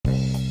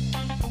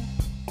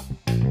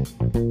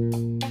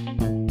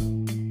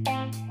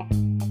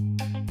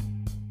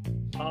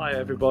Hi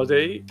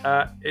everybody,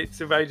 it's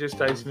the radio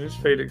stationers,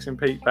 Felix and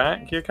Pete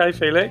back. You okay,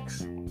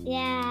 Felix?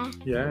 Yeah.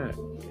 Yeah.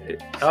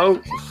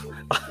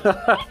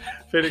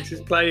 Felix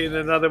is playing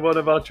another one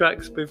of our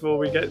tracks before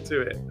we get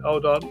to it.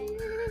 Hold on.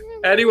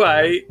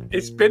 Anyway,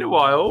 it's been a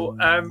while.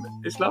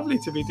 It's lovely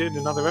to be doing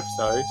another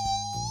episode.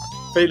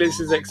 Felix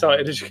is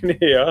excited, as you can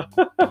hear.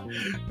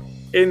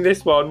 In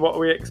this one, what are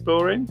we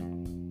exploring?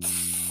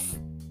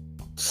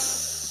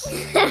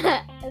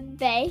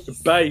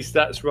 Bass. Bass,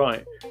 that's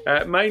right.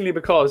 Mainly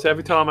because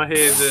every time I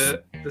hear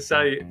the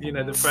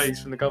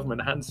phrase from the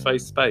government, hands,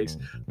 face, space,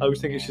 I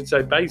always think it should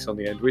say bass on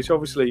the end, which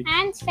obviously,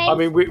 Hands, face, I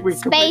mean, we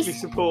completely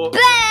space, support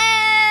bass.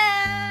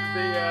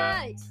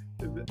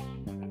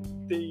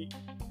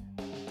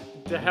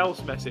 the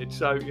health message.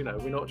 So,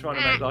 we're not trying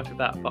to make light of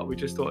that, but we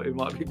just thought it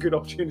might be a good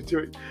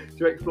opportunity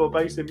to explore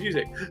bass in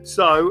music.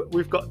 So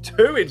we've got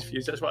 2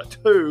 interviews, that's right,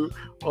 2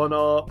 on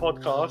our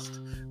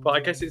podcast. But I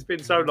guess it's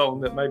been so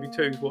long that maybe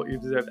 2 is what you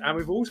deserve. And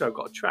we've also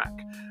got a track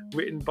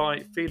written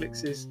by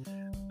Felix's,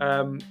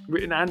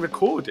 written and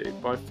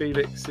recorded by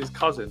Felix's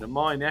cousin and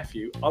my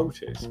nephew,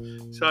 Otis.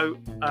 So,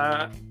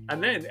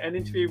 and then an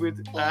interview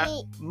with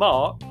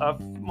Mark,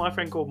 my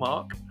friend called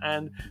Mark,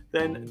 and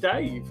then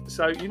Dave.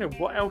 So,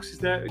 what else is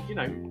there?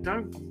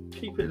 Don't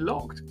keep it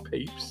locked,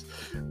 peeps.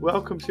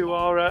 Welcome to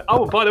our...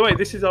 oh, by the way,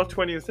 this is our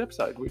 20th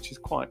episode, which is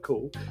quite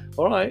cool.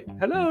 All right,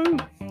 hello.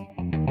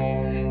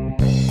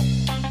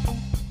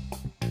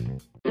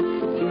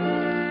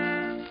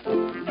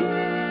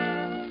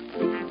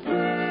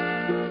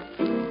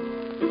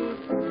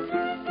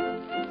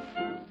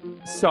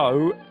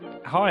 So,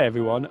 hi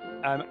everyone.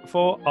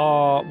 For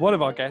one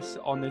of our guests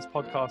on this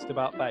podcast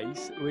about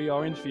bass, we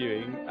are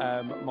interviewing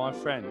our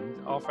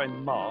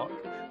friend Mark.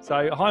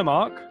 So, hi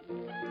Mark.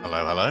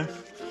 Hello.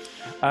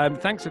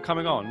 Thanks for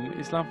coming on.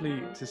 It's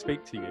lovely to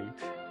speak to you.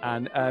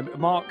 And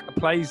Mark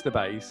plays the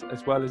bass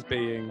as well as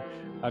being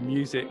a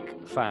music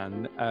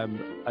fan,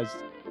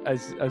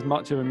 as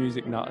much of a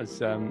music nut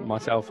as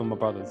myself and my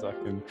brothers, I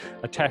can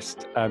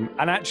attest. And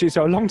actually,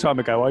 so a long time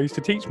ago, I used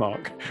to teach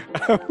Mark.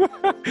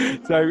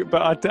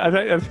 But I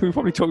think we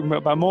probably talked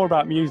about more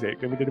about music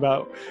than we did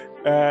about,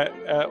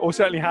 or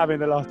certainly have in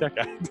the last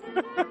decade.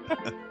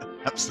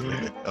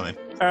 Absolutely.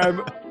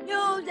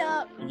 Hold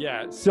up.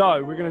 Yeah.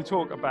 So we're going to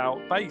talk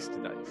about bass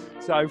today.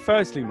 So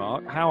firstly,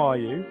 Mark, how are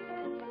you?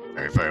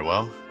 Very, very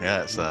well.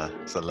 Yeah, it's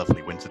a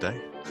lovely winter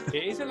day.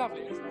 It is a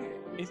lovely,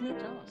 isn't it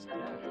just?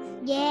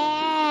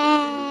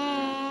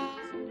 Yeah.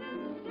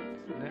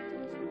 Yeah.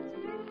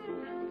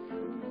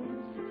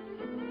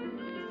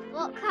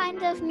 What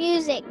kind of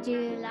music do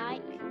you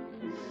like?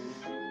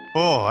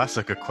 Oh, that's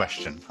a good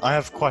question. I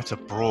have quite a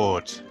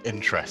broad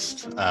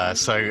interest.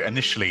 So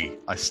initially,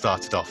 I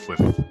started off with,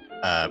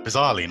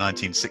 bizarrely,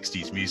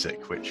 1960s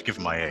music, which,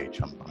 given my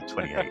age, I'm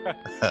 28,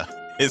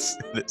 is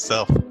in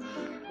itself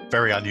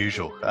very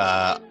unusual.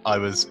 I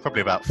was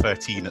probably about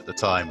 13 at the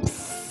time,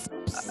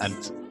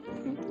 and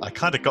I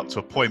kind of got to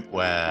a point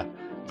where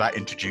that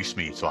introduced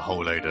me to a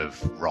whole load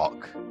of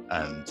rock,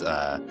 and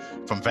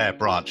from there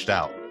branched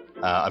out.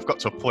 I've got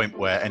to a point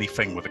where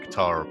anything with a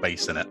guitar or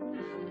bass in it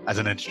as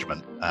an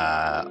instrument,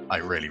 I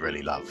really,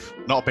 really love.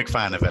 Not a big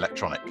fan of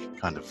electronic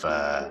kind of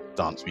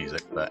dance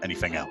music, but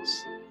anything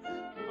else,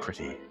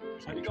 pretty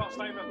Have you got a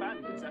favourite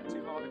band? Is that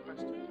too hard a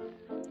question?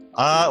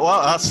 Well,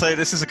 I'll say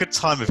this is a good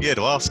time of year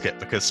to ask it,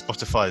 because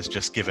Spotify has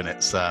just given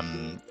its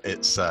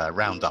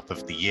roundup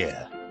of the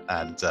year.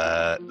 And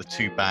the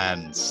 2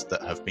 bands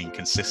that have been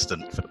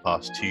consistent for the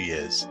past 2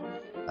 years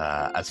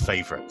as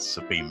favourites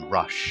have been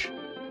Rush,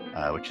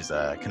 which is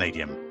a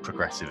Canadian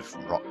progressive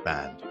rock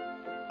band,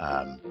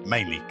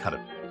 mainly kind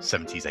of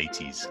 70s,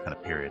 80s kind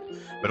of period,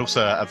 but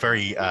also a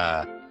very,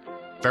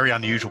 very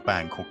unusual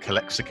band called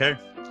Calexico,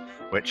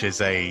 which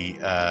is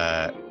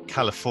a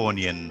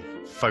Californian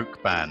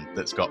folk band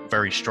that's got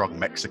very strong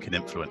Mexican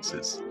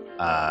influences.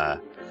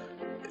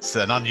 It's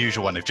an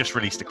unusual one. They've just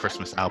released a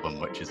Christmas album,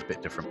 which is a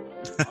bit different.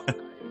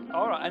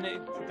 All right, and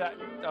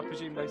I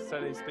presume they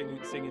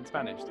sing in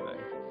Spanish, do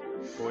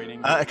they? Or in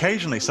English?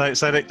 Occasionally, so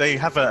they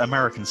have an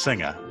American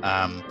singer,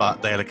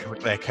 but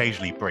they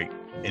occasionally break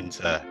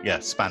into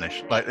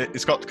Spanish. Like,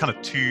 it's got kind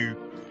of two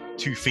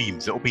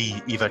themes. It'll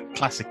be either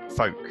classic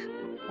folk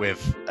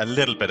with a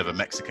little bit of a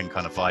Mexican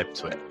kind of vibe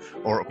to it,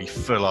 or it'll be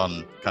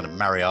full-on kind of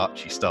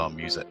mariachi style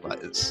music.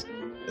 Like, it's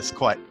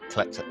quite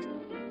eclectic.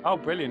 Oh,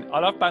 brilliant. I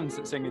love bands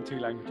that sing in 2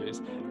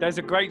 languages. There's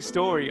a great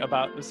story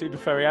about the Super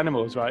Furry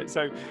Animals, right?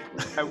 So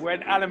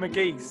when Alan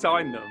McGee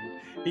signed them,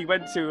 he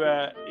went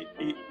to,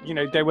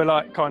 they were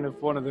like kind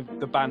of one of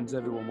the bands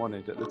everyone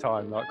wanted at the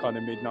time, like kind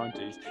of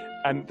mid-90s.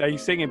 And they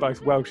sing in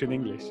both Welsh and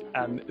English.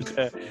 And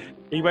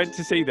he went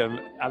to see them,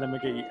 Alan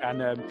McGee,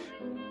 and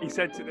he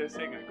said to the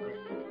singer,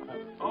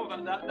 oh,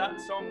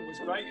 that song was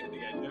great at the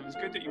end. It was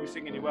good that you were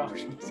singing in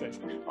Welsh. And he says,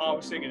 I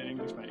was singing in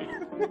English, mate.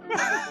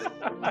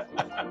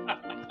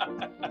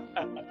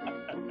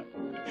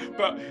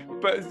 but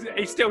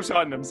he still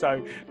signed them,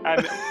 so...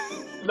 And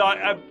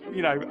like,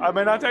 you know, I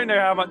mean, I don't know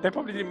how much they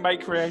probably didn't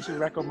make Creation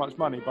Record much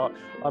money, but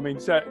I mean,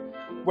 so,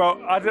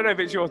 well, I don't know if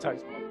it's your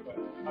taste, Mark, but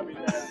I mean,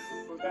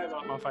 they're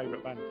like my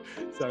favourite band.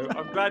 So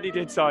I'm glad he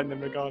did sign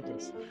them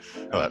regardless.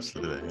 Oh,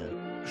 absolutely.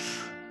 Yeah.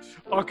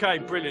 Okay,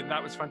 brilliant.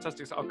 That was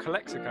fantastic. So,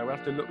 Calexico, we'll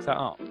have to look that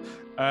up.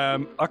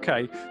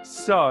 Okay,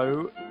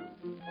 so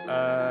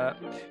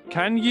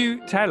can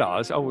you tell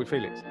us? Oh,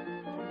 Felix.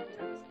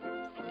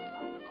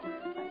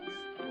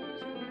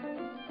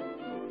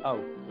 Oh,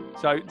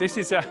 so this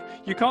is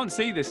you can't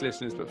see this,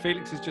 listeners, but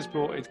Felix has just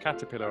brought his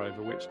caterpillar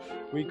over, which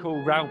we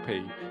call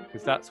Raupi,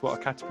 because that's what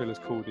a caterpillar is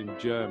called in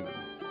German.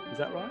 Is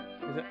that right?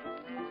 Is it?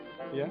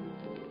 Yeah.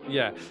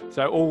 Yeah.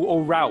 So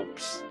all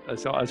Raups,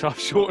 as I've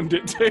shortened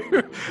it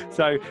to.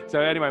 So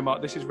anyway,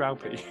 Mark, this is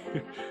Raupi.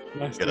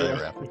 Nice to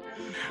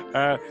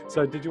Raupi.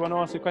 So did you want to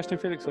ask a question,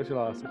 Felix, or shall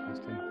I ask a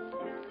question?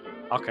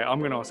 Okay, I'm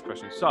going to ask a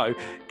question. So,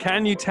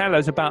 can you tell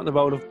us about the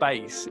role of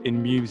bass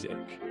in music?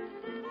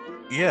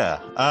 Yeah,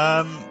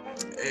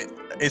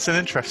 it's an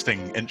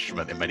interesting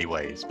instrument in many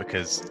ways,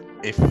 because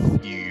if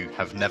you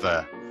have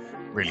never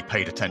really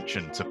paid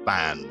attention to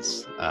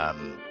bands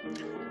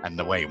and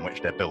the way in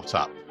which they're built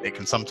up, it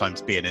can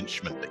sometimes be an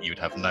instrument that you'd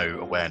have no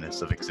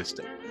awareness of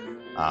existing.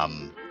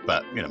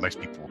 But you know, most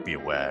people will be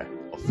aware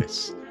of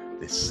this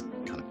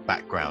kind of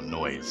background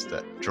noise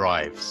that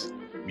drives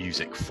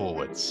music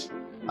forwards.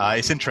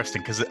 It's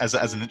interesting because as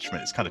an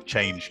instrument, it's kind of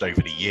changed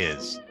over the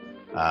years.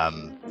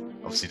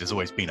 Obviously, there's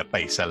always been a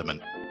bass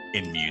element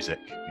in music,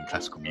 in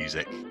classical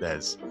music.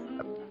 There's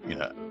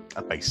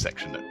a bass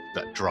section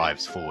that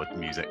drives forward the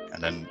music,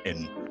 and then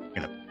in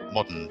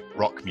modern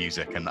rock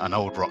music and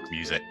old rock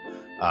music,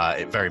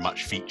 it very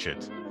much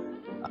featured.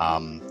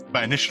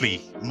 But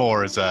initially,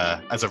 more as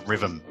a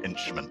rhythm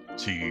instrument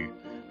to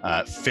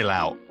fill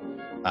out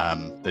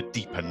the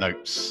deeper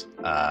notes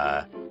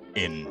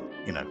in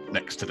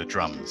next to the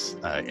drums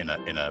in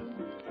a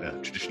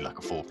traditionally like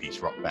a 4-piece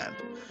rock band.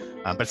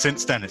 But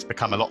since then, it's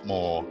become a lot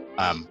more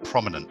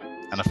prominent.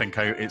 And I think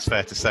it's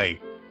fair to say,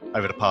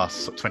 over the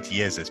past 20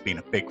 years, there's been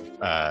a big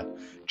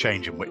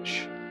change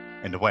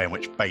in the way in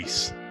which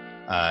bass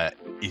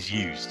is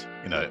used.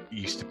 It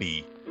used to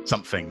be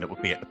something that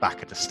would be at the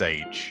back of the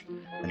stage,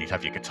 and you'd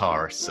have your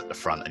guitarists at the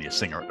front and your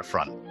singer at the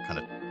front, kind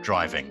of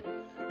driving,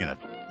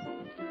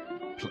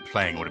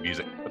 playing all the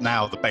music. But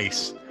now the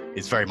bass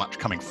is very much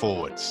coming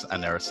forwards,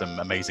 and there are some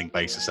amazing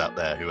bassists out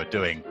there who are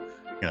doing,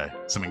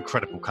 some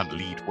incredible kind of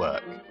lead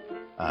work.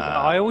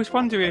 I always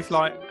wonder if,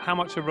 how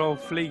much a role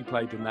Flea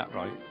played in that,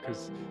 right?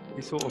 Because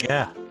he sort of...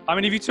 Yeah. I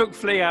mean, if you took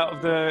Flea out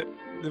of the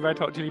Red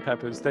Hot Chili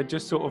Peppers, they'd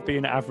just sort of be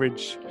an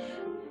average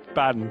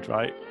band,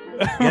 right?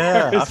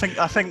 Yeah, I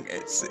think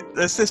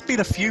there's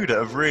been a few that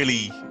have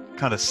really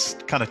kind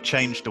of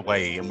changed the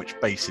way in which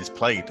bass is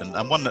played,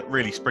 and one that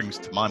really springs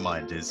to my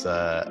mind is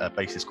a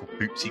bassist called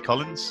Bootsy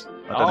Collins.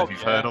 I don't know if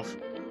you've heard of.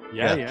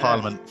 Yeah.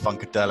 Parliament,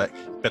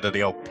 Funkadelic, bit of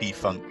the old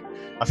P-Funk.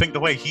 I think the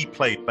way he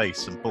played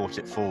bass and brought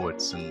it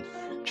forwards and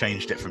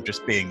changed it from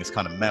just being this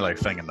kind of mellow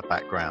thing in the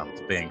background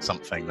to being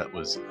something that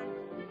was,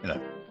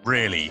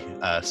 really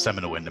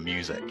seminal in the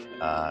music.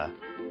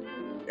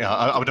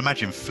 I would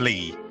imagine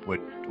Flea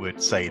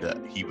would say that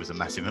he was a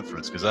massive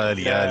influence, because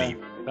early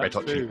Red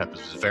Hot Chili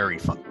Peppers was very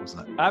funk,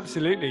 wasn't it?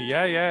 Absolutely,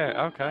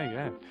 yeah. Okay,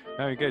 yeah,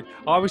 very good.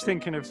 I was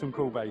thinking of some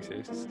cool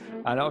bassists,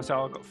 and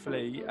also I got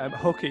Flea,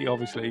 Hooky,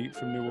 obviously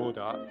from New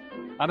Order,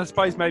 and I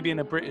suppose maybe in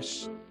a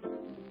British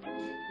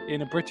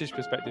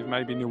perspective,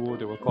 maybe New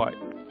Order were quite,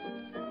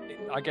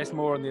 I guess,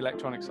 more on the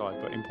electronic side,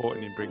 but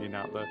important in bringing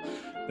out the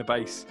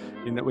bass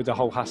with the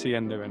whole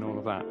hacienda and all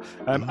of that.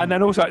 And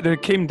then also the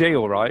Kim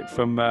Deal, right,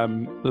 from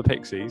the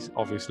Pixies,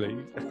 obviously.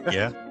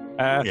 Yeah.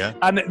 Yeah.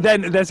 And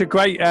then there's a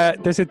great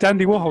there's a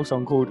Dandy Warhol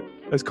song called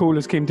 "As Cool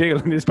as Kim Deal,"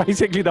 and it's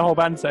basically the whole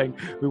band saying,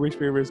 "We wish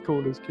we were as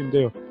cool as Kim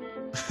Deal."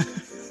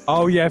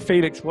 Oh yeah,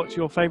 Felix, what's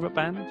your favourite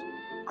band?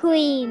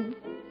 Queen.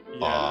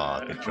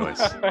 Yeah. Oh, good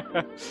choice.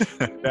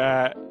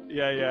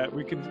 Yeah.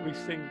 We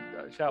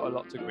shout a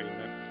lot to Queen,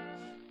 don't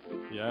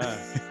we? Yeah.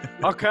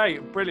 Okay,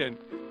 brilliant,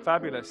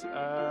 fabulous.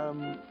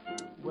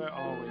 Where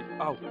are we?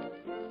 Oh.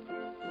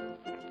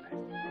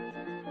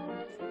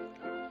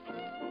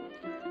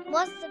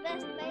 What's the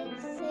best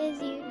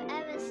basses you've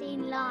ever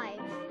seen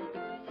live?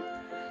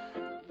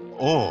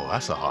 Oh,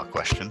 that's a hard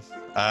question.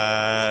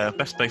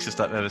 Best bassist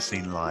I've ever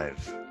seen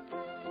live.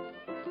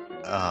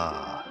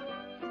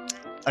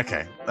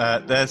 Okay.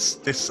 There's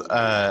this.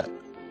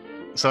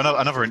 So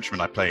another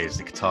instrument I play is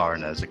the guitar,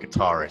 and there's a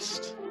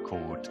guitarist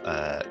called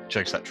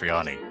Joe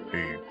Satriani,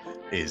 who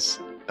is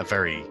a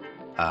very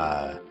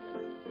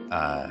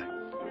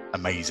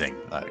amazing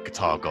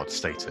guitar god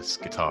status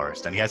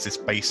guitarist, and he has this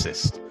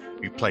bassist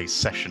who plays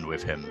session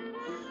with him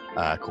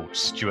called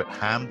Stuart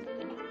Ham.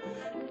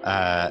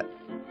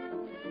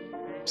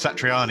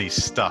 Satriani's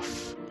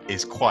stuff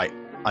is quite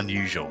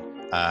unusual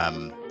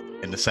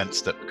in the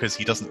sense that because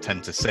he doesn't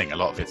tend to sing, a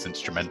lot of it's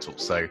instrumental,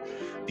 so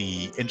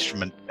the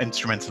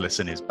instrumentalists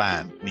in his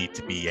band need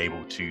to be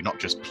able to not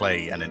just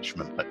play an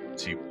instrument, but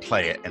to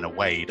play it in a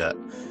way that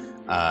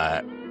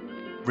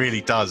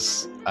really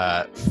does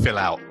fill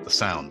out the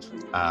sound.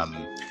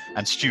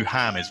 And Stu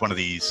Ham is one of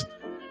these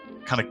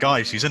kind of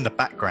guys who's in the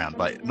background,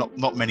 like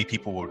not many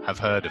people will have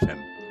heard of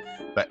him,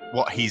 but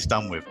what he's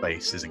done with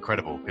bass is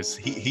incredible, because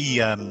he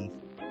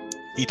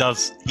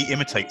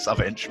imitates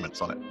other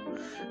instruments on it.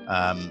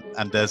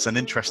 And there's an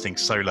interesting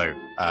solo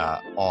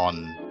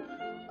on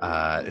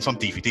it's on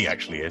DVD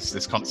actually. It's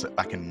this concert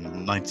back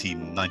in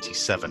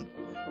 1997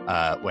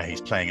 where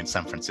he's playing in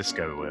San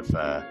Francisco with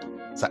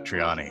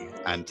Satriani,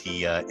 and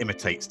he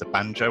imitates the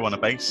banjo on a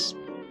bass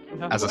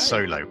as a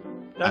solo.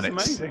 That's and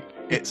amazing.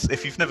 It's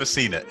if you've never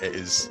seen it, it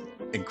is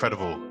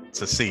incredible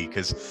to see,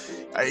 because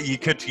you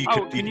could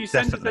can you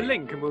send us the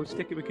link and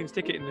we can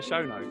stick it in the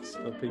show notes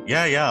for people?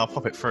 Yeah, I'll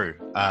pop it through.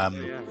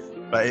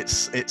 But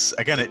it's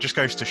again, it just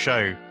goes to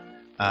show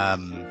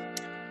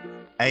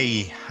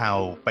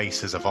how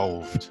bass has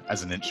evolved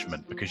as an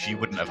instrument, because you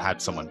wouldn't have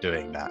had someone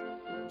doing that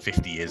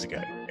 50 years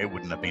ago. It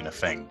wouldn't have been a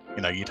thing.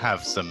 You'd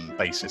have some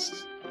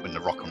bassists in the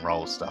rock and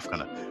roll stuff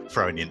kind of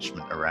throwing the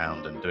instrument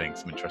around and doing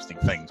some interesting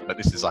things, but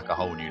this is like a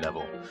whole new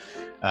level.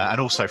 And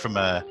also from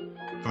a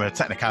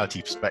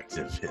technicality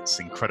perspective, it's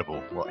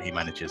incredible what he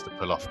manages to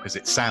pull off, because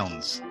it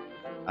sounds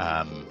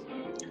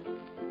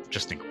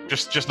just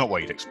not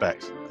what you'd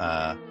expect.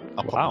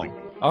 Wow.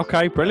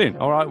 Okay, brilliant.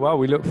 All right. Well,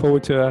 we look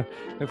forward to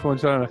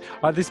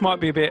this might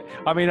be a bit.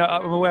 I mean,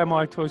 I'm aware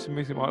my choice of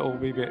music might all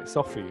be a bit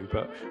soft for you,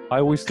 but I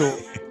always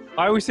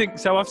think.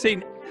 So I've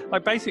seen,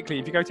 like, basically,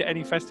 if you go to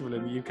any festival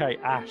in the UK,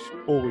 Ash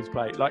always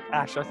play. Like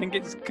Ash, I think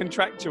it's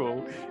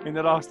contractual in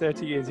the last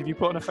 30 years. If you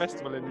put on a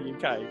festival in the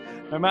UK,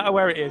 no matter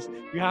where it is,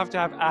 you have to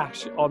have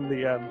Ash in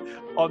the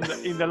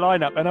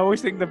lineup. And I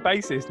always think the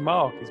bassist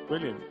Mark is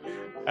brilliant.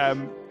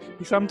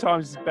 He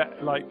sometimes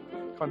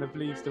kind of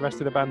leaves the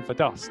rest of the band for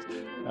dust.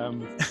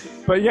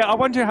 But yeah, I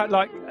wonder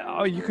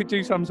how you could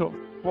do some sort of,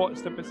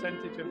 what's the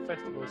percentage of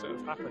festivals that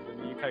have happened in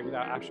the UK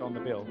without Ash on the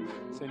bill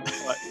since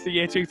the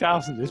year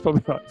 2000? It's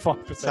probably like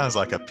 5%. Sounds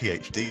like a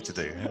PhD to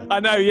do. Yeah. I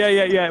know,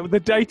 yeah. The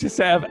data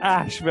set of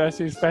Ash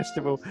versus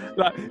festival,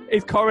 like,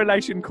 is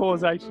correlation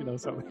causation or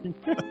something.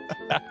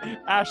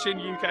 Ash in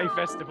UK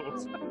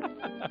festivals.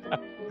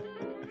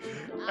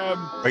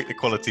 Rate the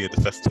quality of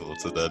the festival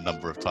to the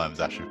number of times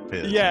Ash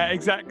appears. Yeah,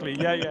 exactly.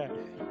 Yeah.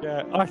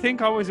 I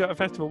think I was at a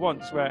festival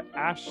once where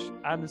Ash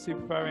and the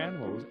Super Furry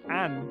Animals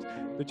and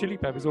the Chili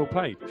Peppers all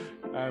played.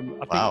 I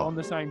think on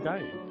the same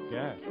day.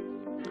 Yeah.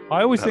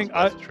 I always think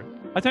that's true.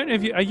 I don't know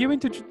if are you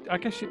into? I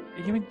guess you're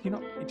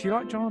not. Do you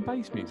like drum and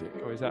bass music,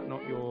 or is that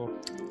not your?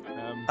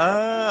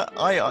 I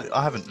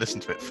haven't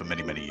listened to it for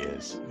many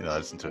years. I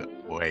listened to it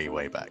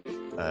way back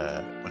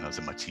when I was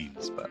in my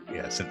teens. But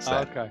yeah, since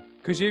then. Okay.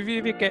 Because if you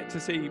ever get to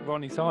see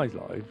Ronnie Size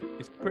live,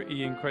 it's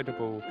pretty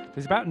incredible.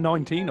 There's about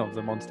 19 of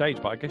them on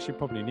stage, but I guess you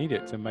probably need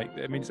it to make.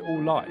 I mean, it's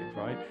all live,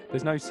 right?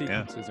 There's no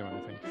sequences or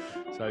anything,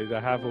 so they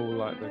have all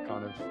like the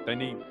kind of. They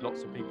need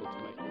lots of people to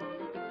make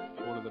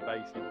all of the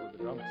bass and all of the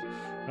drums.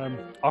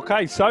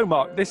 Okay, so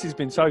Mark, this has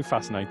been so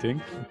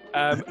fascinating,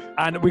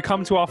 and we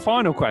come to our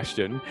final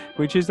question,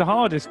 which is the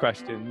hardest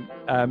question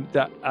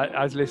that,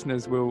 as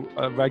listeners will,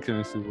 regular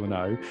listeners will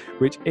know,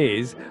 which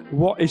is,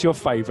 what is your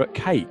favourite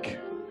cake?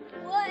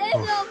 What is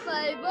your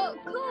favourite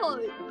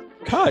cake?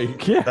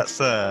 Cake, yeah. That's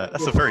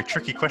a very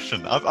tricky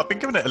question. I've been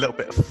giving it a little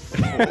bit of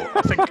thought.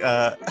 I think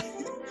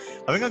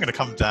I'm going to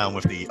come down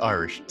with the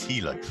Irish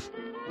tea loaf.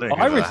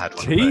 Irish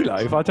tea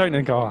loaf? I don't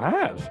think I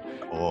have.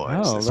 Oh,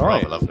 it's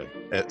rather lovely.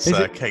 It's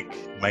a cake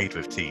made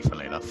with tea,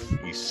 funnily enough.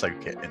 You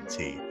soak it in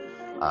tea.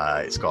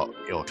 It's got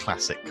your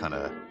classic kind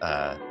of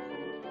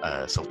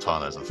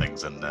sultanas and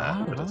things and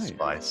a bit of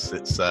spice.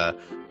 It's,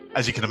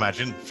 as you can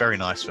imagine, very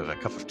nice with a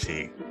cup of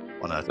tea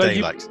on a day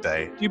like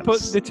today. Do you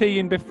put the tea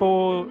in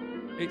before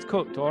it's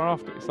cooked or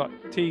after? It's like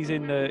tea's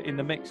in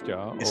the mix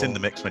jar? It's in the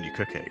mix when you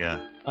cook it, yeah.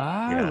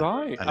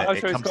 Right. And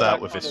it comes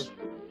out with this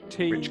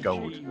rich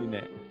gold. In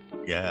it.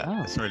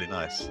 Yeah, it's really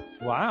nice.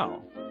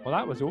 Wow. Well,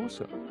 that was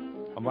awesome.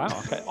 Wow.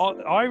 Okay.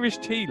 Irish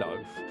tea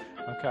loaf.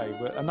 Okay.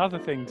 Well, another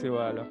thing to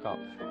look up.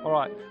 All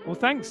right. Well,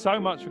 thanks so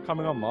much for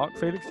coming on, Mark.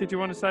 Felix, did you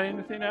want to say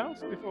anything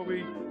else before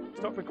we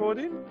stop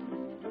recording?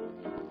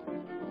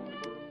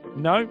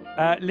 No.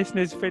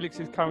 Listeners, Felix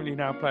is currently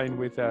now playing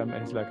with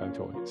his Lego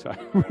toy. So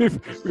we've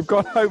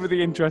gone over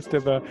the interest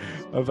of a.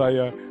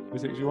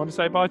 Do you want to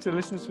say bye to the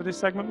listeners for this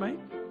segment, mate?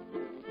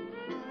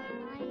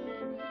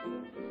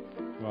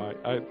 Right.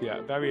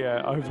 Yeah. Very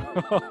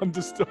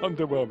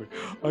underwhelming.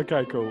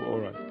 Okay. Cool. All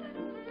right.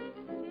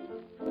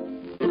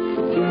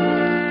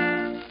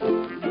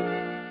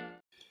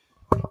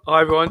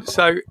 Hi everyone.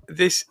 So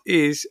this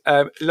is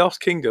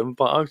Lost Kingdom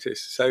by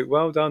Otis. So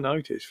well done,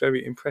 Otis.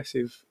 Very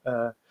impressive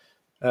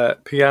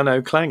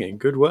piano clanging.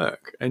 Good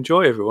work.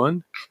 Enjoy,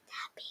 everyone.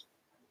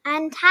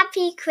 And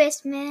happy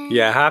Christmas.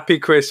 Yeah. Happy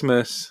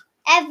Christmas,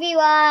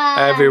 everyone.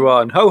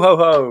 Everyone. Ho ho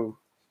ho.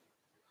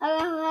 Ho ho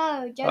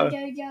ho. Jo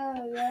jo jo.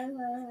 Ho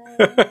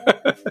ho ho.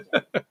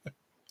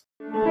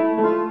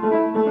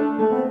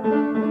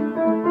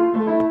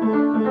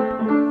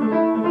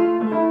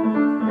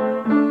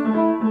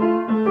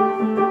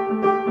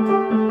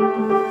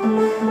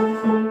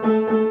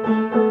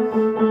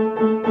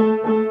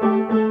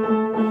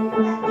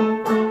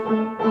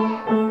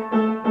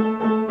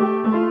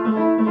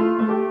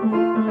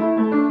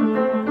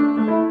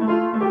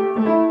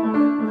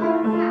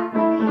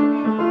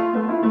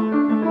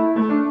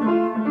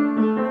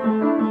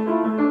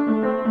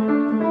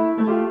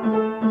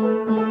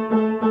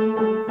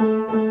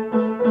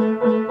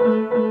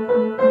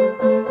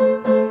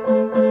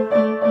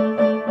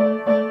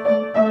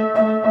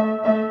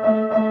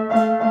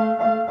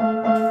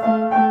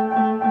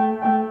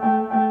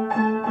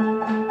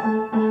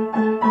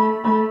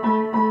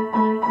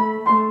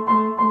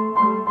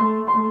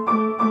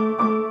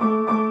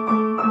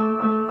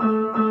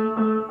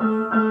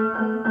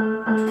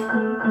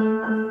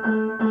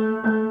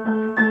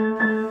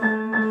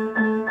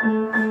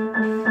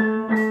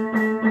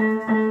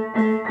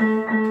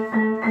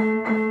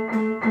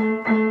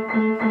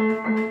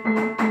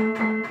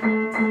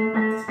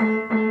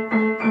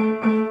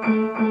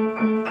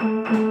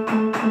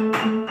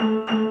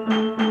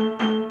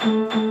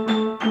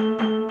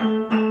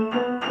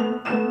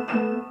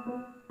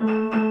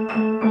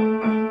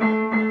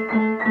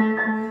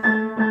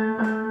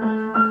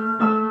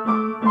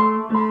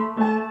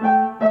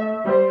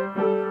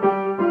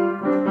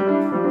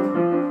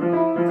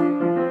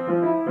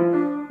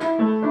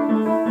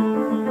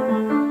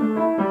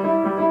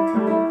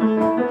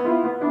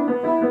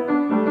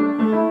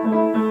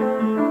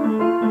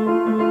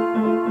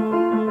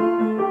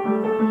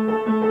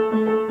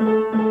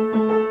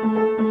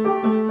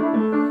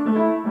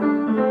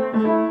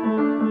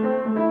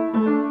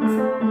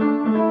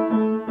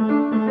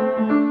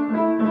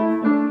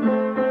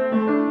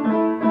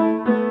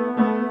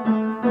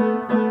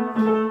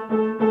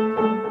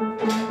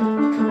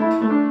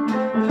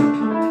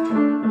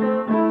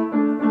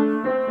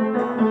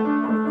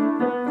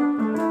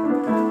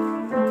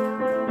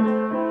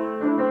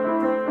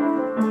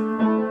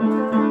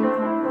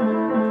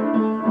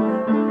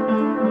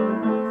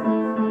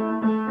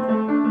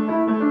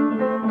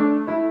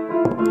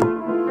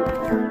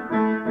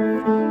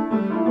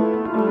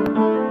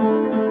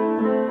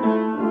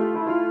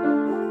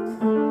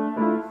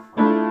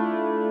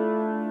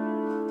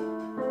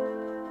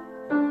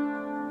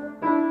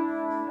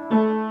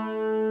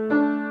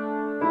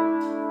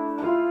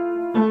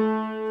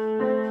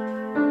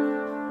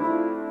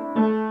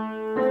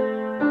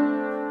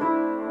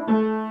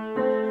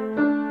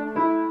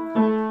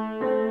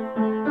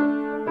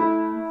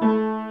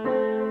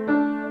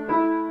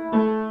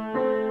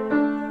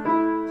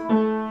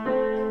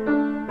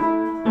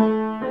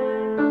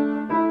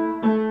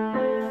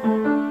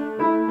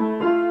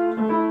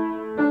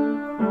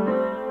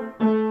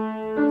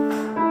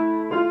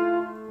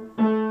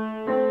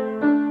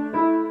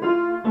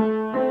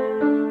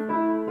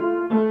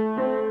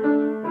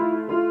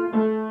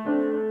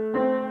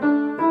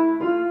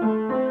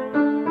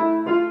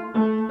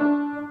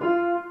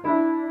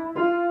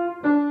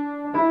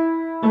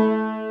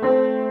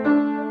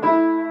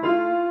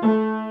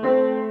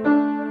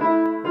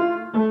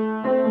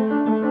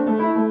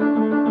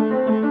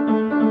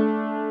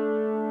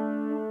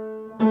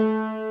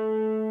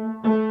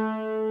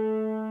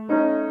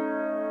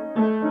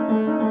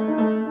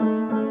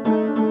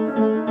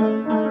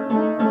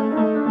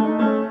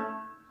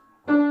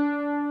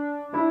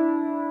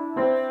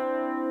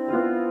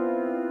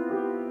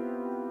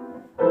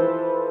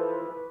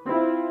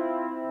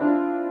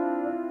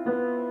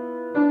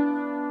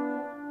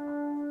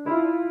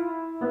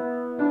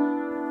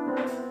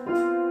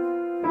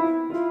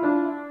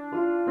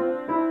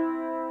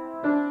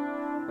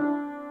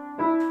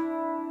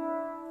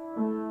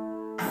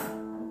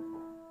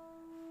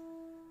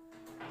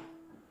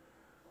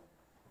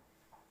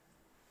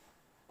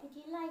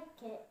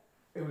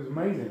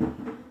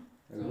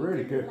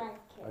 good. Like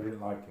I it. didn't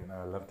like it. No,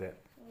 I loved it.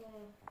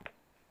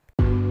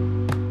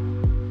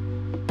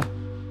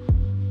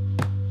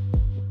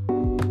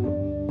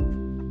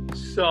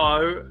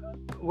 So,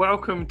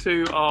 welcome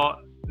to our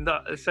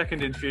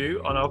second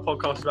interview on our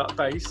podcast about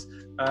bass.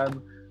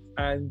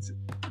 And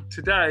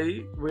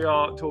today we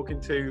are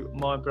talking to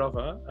my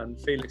brother and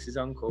Felix's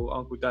uncle,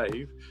 Uncle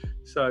Dave.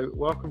 So,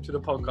 welcome to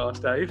the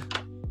podcast, Dave.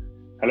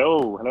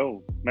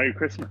 Hello. Merry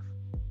Christmas.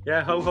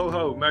 Yeah, ho, ho,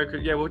 ho. Merry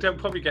Christmas. Yeah, we'll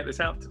probably get this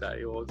out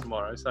today or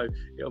tomorrow. So,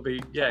 it'll be,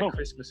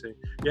 Christmassy.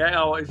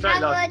 Yeah, it's very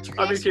nice.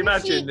 I mean, can you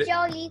imagine?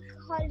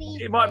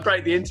 It might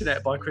break the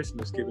internet by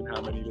Christmas, given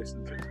how many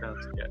listens it's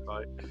bound to get,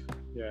 right?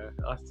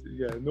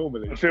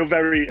 Normally. I feel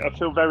very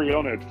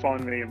honoured,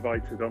 finally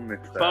invited on this.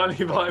 Finally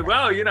invited.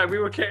 Well, we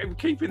were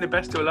keeping the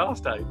best to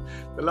last, Dave.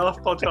 The last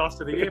podcast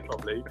of the year,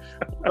 probably.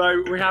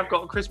 So we have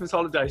got Christmas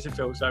holidays to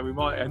fill, so we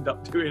might end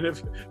up doing a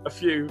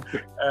few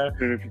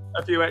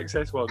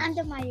excess ones. And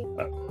a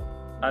Mario.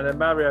 And a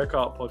Mario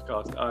Kart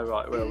podcast. Oh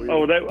right. Well,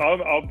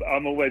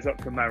 I'm always up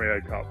for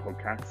Mario Kart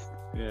podcast.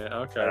 Yeah.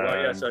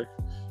 Okay. So.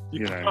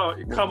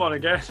 Come on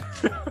again.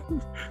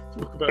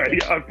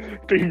 I've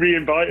been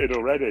re-invited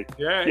already.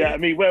 Yeah. I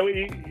mean, well,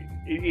 it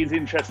is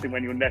interesting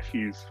when your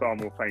nephew's far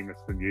more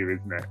famous than you,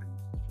 isn't it?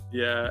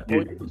 Yeah.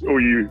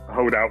 All you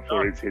hold out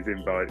for is his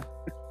invite.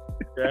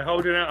 Yeah,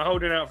 holding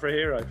out for a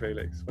hero,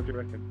 Felix. What do you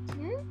reckon?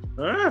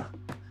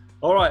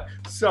 All right.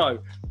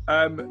 So,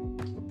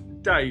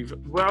 Dave,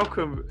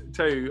 welcome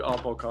to our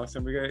podcast,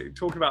 and we're going to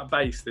talk about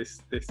bass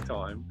this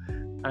time.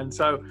 And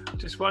so,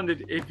 just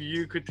wondered if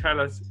you could tell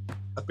us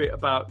a bit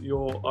about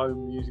your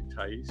own music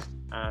taste,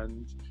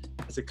 and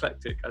as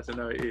eclectic as I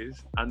know it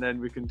is, and then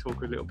we can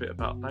talk a little bit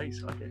about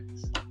bass, I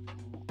guess.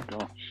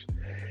 Gosh,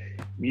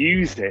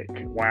 music,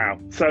 wow.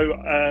 So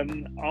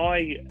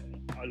I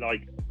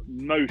like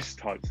most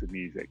types of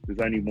music. There's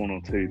only one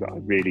or two that I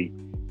really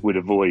would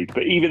avoid,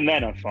 but even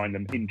then I find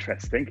them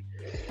interesting.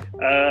 So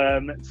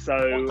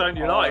what don't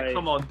you like?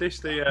 Come on, dish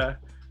the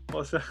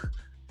what's that?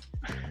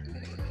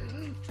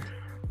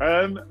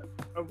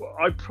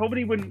 I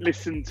probably wouldn't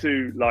listen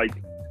to like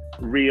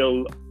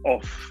real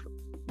off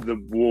the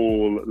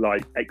wall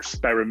like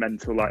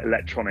experimental like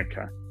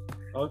electronica,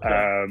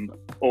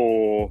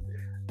 or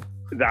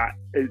that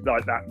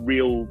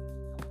real.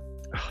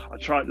 I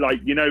try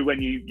like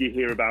when you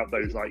hear about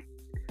those like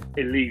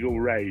illegal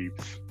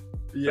raves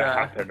that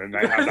happen, and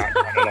they have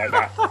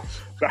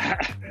that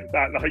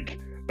kind of like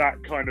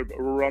that kind of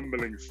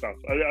rumbling stuff.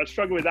 I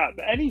struggle with that,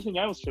 but anything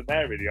else from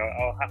there really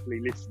I'll happily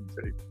listen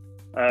to.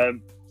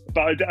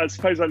 But I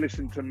suppose I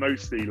listen to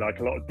mostly like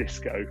a lot of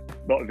disco,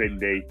 a lot of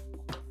indie.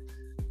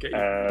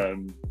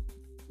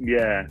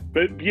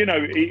 But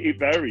it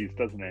varies,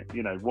 doesn't it?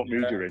 What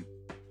mood you're in.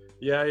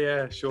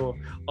 Yeah, sure.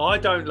 I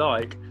don't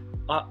like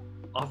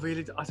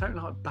ballads.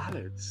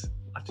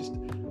 I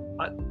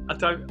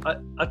don't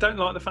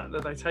like the fact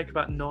that they take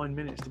about 9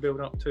 minutes to build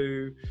up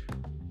to.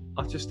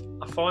 I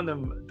find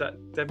them that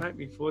they make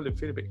me feel a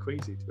bit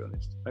queasy, to be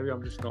honest. Maybe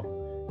I'm just not.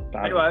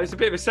 Anyway, it's a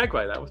bit of a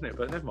segue, that wasn't it?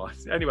 But never mind.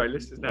 Anyway,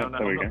 listeners, I'm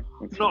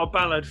not a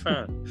ballad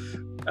fan.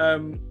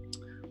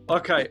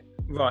 Okay,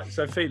 right.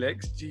 So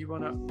Felix, do you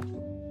want to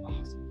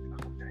ask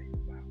Dave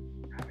about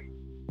how he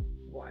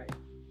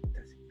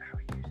uses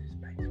bass when he's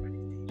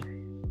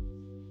DJing?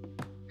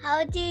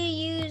 How do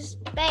you use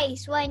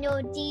bass when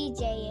you're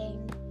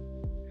DJing?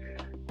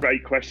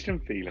 Great question,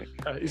 Felix.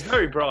 He's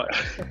very bright.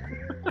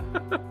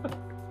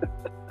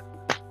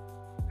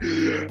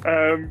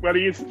 Well,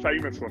 he is the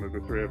famous one of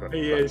the three of us.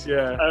 He is,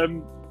 yeah.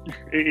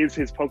 It is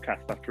his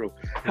podcast, after all.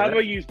 How do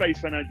I use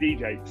bass when I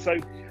DJ? So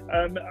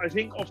I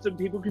think often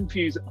people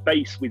confuse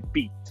bass with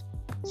beat.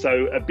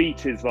 So a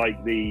beat is like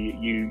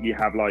you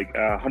have like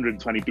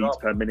 120 beats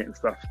per minute and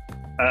stuff.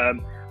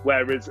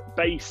 Whereas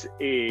bass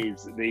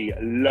is the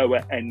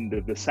lower end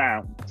of the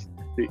sound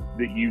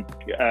that you,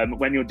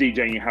 when you're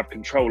DJing, you have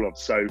control of.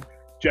 So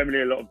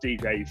generally a lot of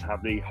DJs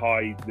have the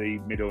high, the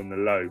middle and the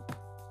low.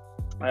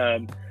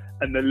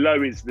 And the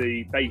low is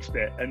the bass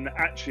bit. And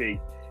actually,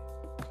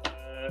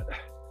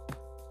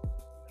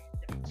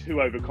 too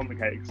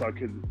overcomplicated because I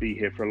could be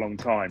here for a long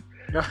time.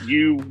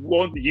 You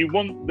want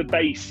the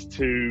bass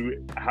to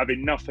have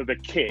enough of a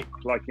kick,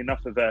 like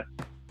enough of a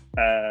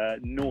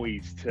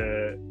noise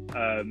to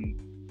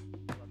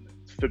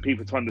for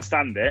people to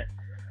understand it,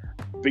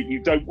 but you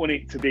don't want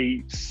it to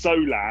be so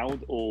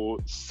loud or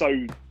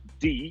so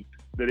deep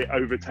that it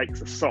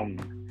overtakes a song.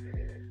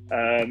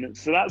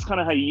 So that's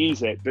kind of how you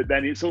use it. But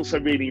then it's also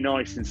really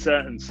nice in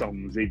certain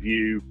songs if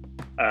you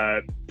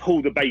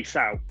pull the bass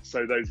out.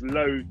 So those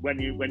low, when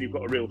you've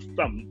got a real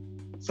thump,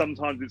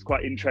 sometimes it's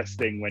quite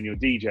interesting when you're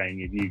DJing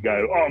if you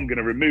go, oh, I'm going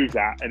to remove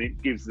that, and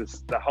it gives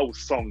the whole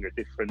song a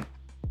different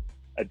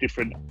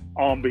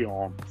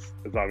ambiance,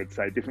 as I would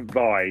say, different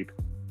vibe.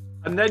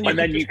 And then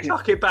you can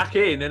tuck it back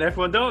in, and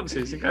everyone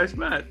dances and goes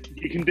mad.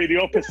 You can do the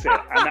opposite,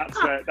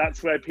 and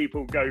that's where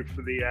people go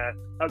for the.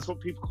 That's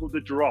what people call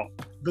the drop.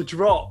 The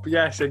drop,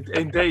 yes,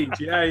 indeed,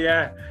 when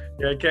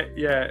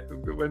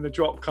the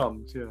drop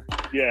comes,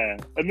 yeah,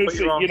 and this,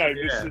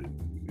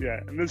 Yeah,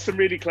 and there's some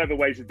really clever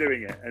ways of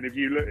doing it. And if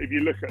you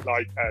look at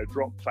like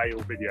drop fail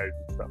videos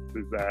and stuff,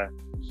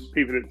 there's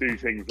people that do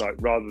things like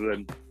rather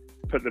than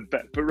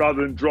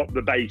drop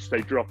the bass,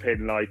 they drop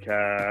in like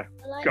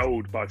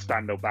Gold by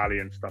Spandau Ballet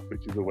and stuff,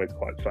 which is always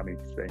quite funny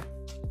to see.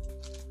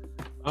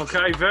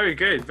 Okay, very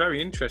good,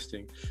 very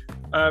interesting.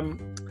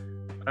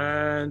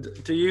 And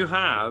do you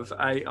have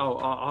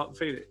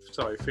Felix?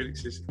 Sorry,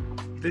 Felix is.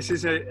 This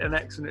is an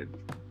excellent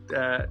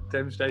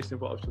demonstration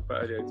of what I was talking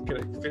about earlier.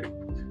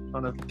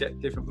 Trying to get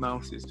different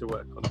mouses to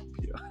work on a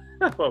computer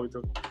while we're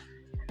talking.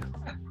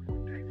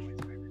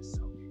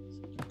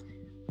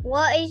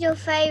 What is your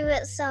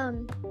favourite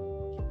song?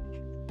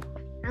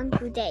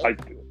 Uncle Dave.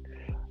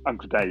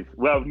 Uncle Dave.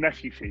 Well,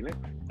 nephew Felix.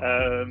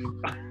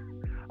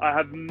 I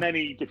have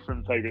many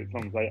different favourite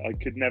songs. I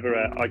could never.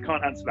 I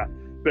can't answer that.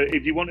 But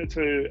if you wanted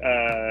to,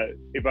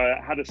 if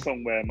I had a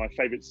song where my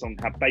favourite song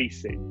had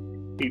bass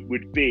in, it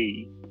would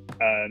be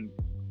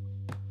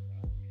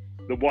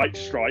the White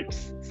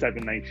Stripes,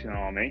 Seven Nation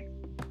Army.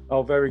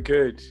 Oh, very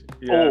good.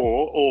 Yeah.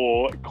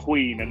 Or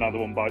Queen, Another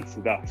One Bites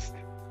the Dust.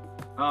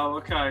 Oh,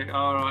 okay.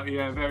 All right.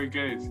 Yeah, very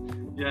good.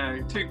 Yeah,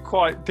 two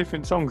quite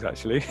different songs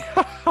actually,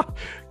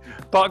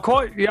 but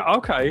quite. Yeah.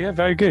 Okay. Yeah,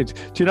 very good.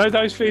 Do you know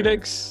those,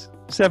 Felix?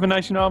 Seven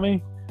Nation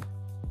Army.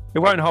 It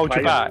won't hold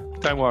you back.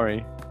 Don't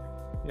worry.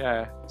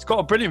 Yeah, it's got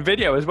a brilliant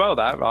video as well.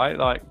 That right,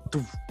 like,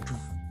 but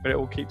it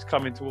all keeps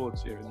coming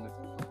towards you, isn't it?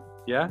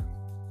 Yeah.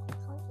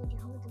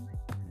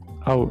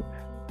 Oh.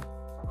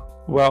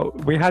 Well,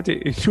 we had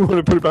it. If you want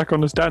to put it back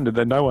on the standard,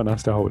 then no one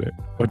has to hold it.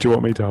 Or do you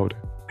want me to hold it?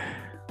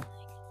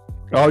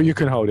 Oh, you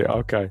can hold it.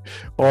 Okay.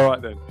 All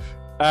right then.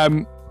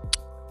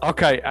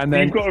 Okay, and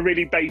then you've got a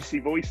really bassy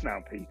voice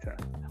now, Peter.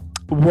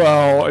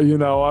 Well,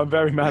 I'm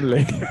very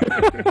manly.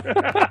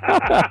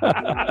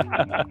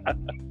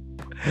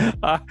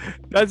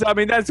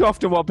 That's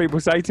often what people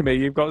say to me.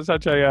 You've got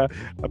such a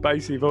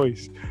bassy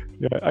voice.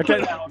 Yeah, I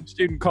get that on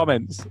student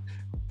comments.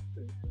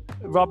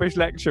 Rubbish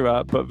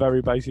lecturer, but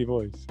very bassy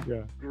voice.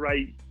 Yeah.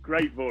 Great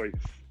voice.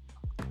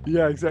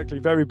 Yeah, exactly.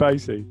 Very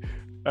bassy.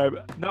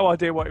 No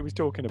idea what he was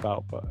talking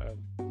about, but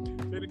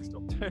Felix,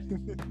 stop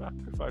turning the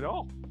microphone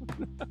off.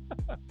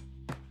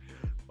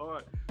 All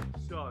right.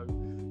 So,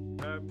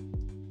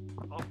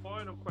 our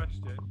final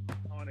question. I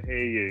can't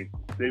hear you.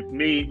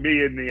 Me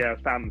and the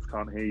fans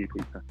can't hear you,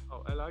 Peter.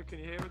 Oh, hello. Can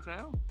you hear us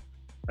now?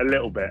 A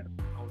little bit.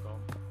 Hold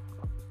on.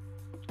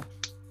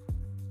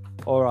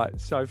 All right.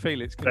 So,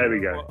 Felix, there we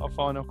go. What our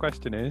final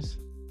question is?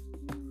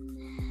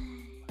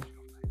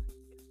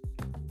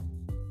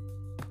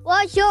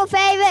 What's your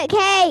favourite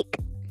cake?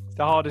 It's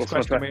the hardest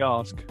question we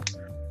ask.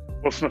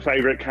 What's my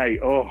favourite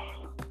cake? Oh.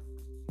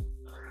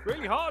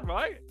 Really hard,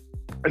 right?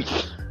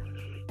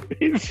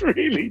 It's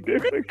really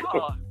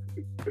difficult.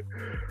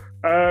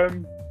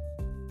 Really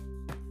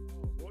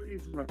what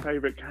is my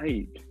favourite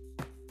cake?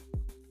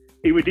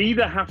 It would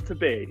either have to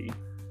be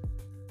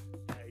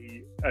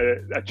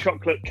a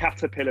chocolate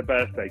caterpillar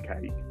birthday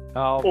cake,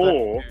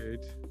 or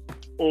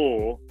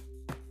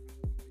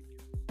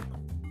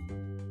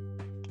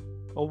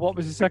what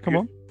was the second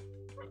one?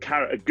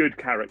 A good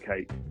carrot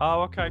cake.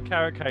 Oh, okay,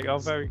 carrot cake. Oh,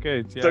 very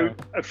good. Yeah. So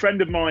a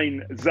friend of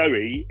mine,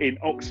 Zoe, in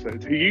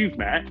Oxford, who you've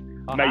met,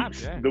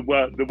 makes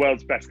the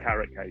world's best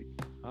carrot cake.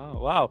 Oh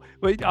wow!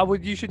 Well,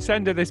 you should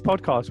send her this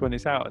podcast when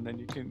it's out, and then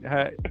you can.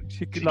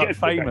 She could like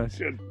famous.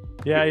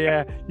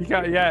 Yeah. You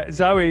can. Yeah,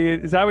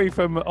 Zoe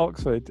from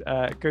Oxford.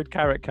 Good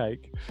carrot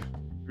cake.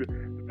 The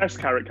best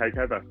carrot cake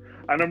ever.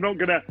 And I'm not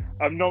gonna.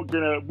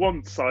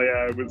 Once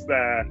I was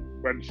there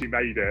when she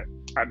made it,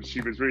 and she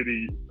was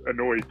really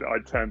annoyed that I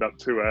turned up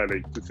too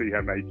early to see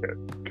her make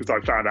it because I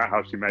found out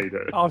how she made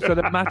it. Oh, so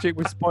the magic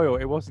was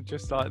spoiled. It wasn't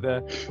just like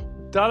the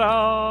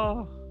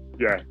ta-da.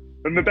 Yeah,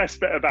 and the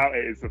best bit about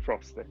it is the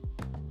frosting.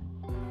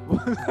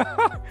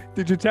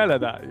 Did you tell her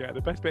that? Yeah, the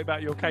best bit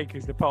about your cake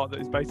is the part that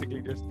is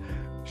basically just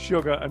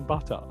sugar and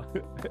butter.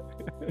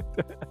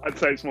 I'd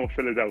say it's more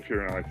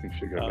Philadelphia and icing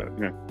sugar, but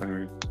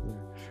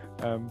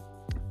yeah.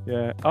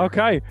 Yeah.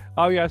 Okay.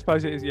 Oh yeah, I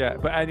suppose it is. Yeah,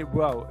 but it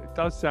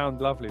does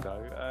sound lovely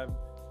though.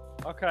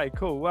 Okay.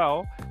 Cool.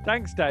 Well,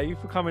 thanks, Dave,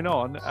 for coming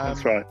on.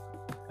 That's right.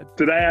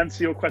 Did I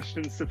answer your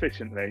questions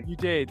sufficiently? You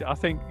did. I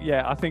think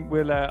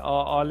we'll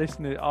our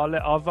listener,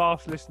 our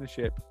vast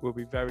listenership will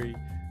be very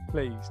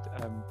pleased,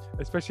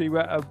 especially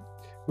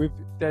with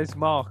there's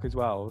Mark as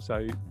well.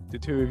 So the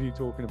two of you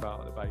talking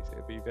about the bass,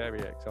 it'll be very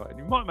exciting.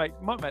 You might make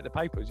the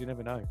papers. You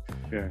never know.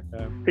 Yeah.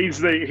 He's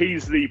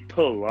the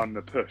pull, I'm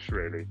the push,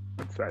 really.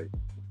 I'd say.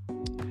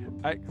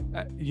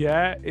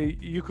 Yeah.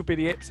 You could be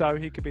the ipso.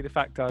 He could be the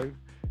facto.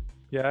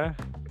 Yeah.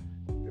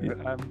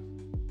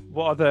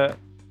 What other?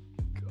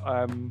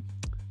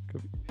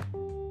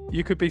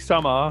 You could be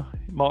summer.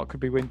 Mark could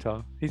be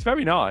winter. He's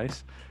very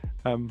nice.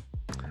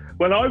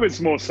 Well, I was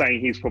more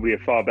saying he's probably a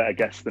far better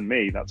guest than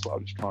me. That's what I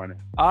was trying to.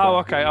 Oh,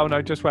 okay. Oh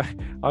no, just wait.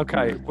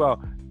 Okay,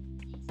 well.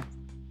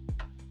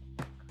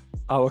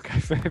 Oh, okay.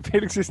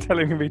 Felix is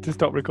telling me to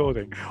stop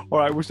recording. All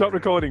right, we'll stop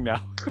recording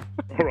now.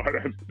 All right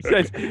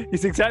then.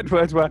 His exact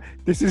words were,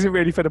 "This isn't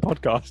really for the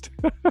podcast."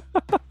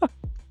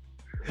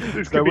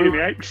 This could be in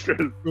the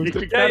extras. You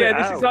could cut it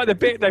This out. is like the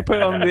bit they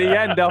put on the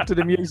end after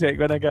the music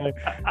when they go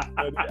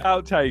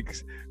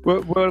outtakes.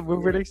 We'll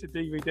release a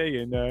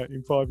DVD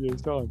in 5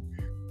 years' time.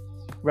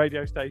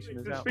 Radio station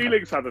is Does out.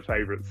 Felix have a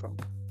favourite song?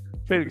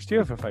 Felix, do you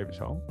have a favourite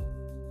song?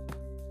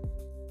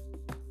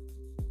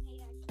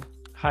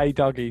 Hey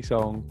Dougie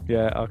song.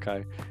 Yeah,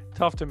 okay.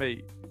 Tough to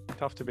beat.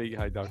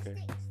 Hey Dougie.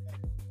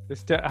 The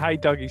Hey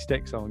Dougie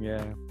stick song.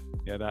 Yeah,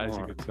 that is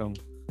a good song.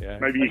 Yeah.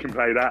 Maybe you can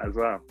play that as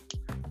well.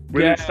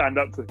 Will Yeah. it stand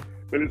up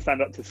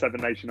to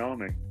Seven Nation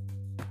Army?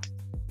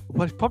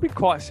 Well, it's probably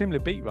quite a similar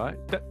beat, right?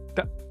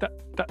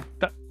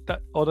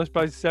 Or I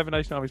suppose Seven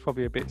Nation Army is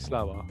probably a bit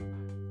slower,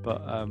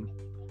 but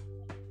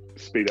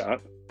Speed it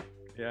up.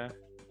 yeah.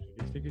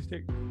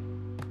 Sticky.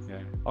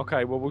 Yeah.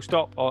 Okay. Well, we'll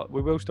stop.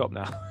 We will stop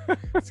now. All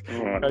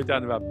right. Go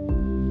down the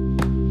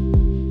rabbit.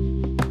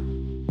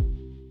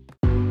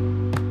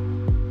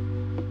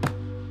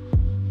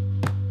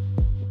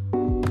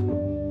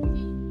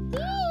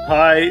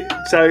 Hi.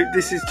 So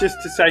this is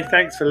just to say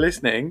thanks for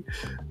listening.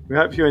 We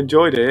hope you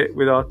enjoyed it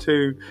with our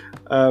two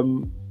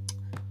interviews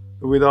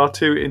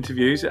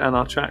and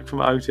our track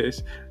from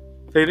Otis.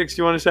 Felix,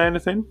 do you want to say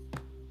anything?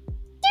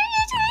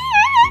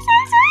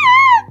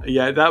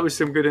 Yeah, that was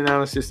some good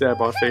analysis there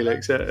by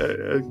Felix.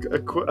 So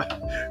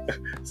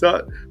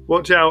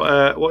watch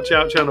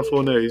out, Channel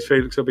 4 News.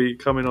 Felix will be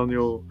coming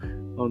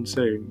on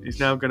soon. He's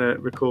now going to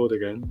record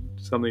again,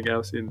 something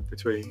else in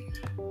between.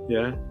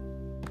 Yeah.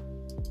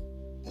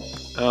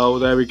 Oh,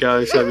 there we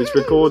go. So it's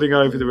recording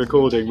over the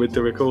recording with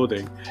the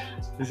recording.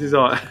 This is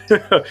we're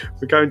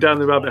going down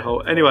the rabbit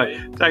hole.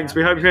 Anyway, thanks.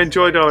 We hope you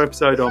enjoyed our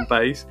episode on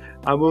bass,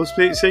 and we'll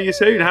see you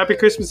soon. Happy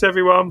Christmas,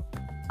 everyone.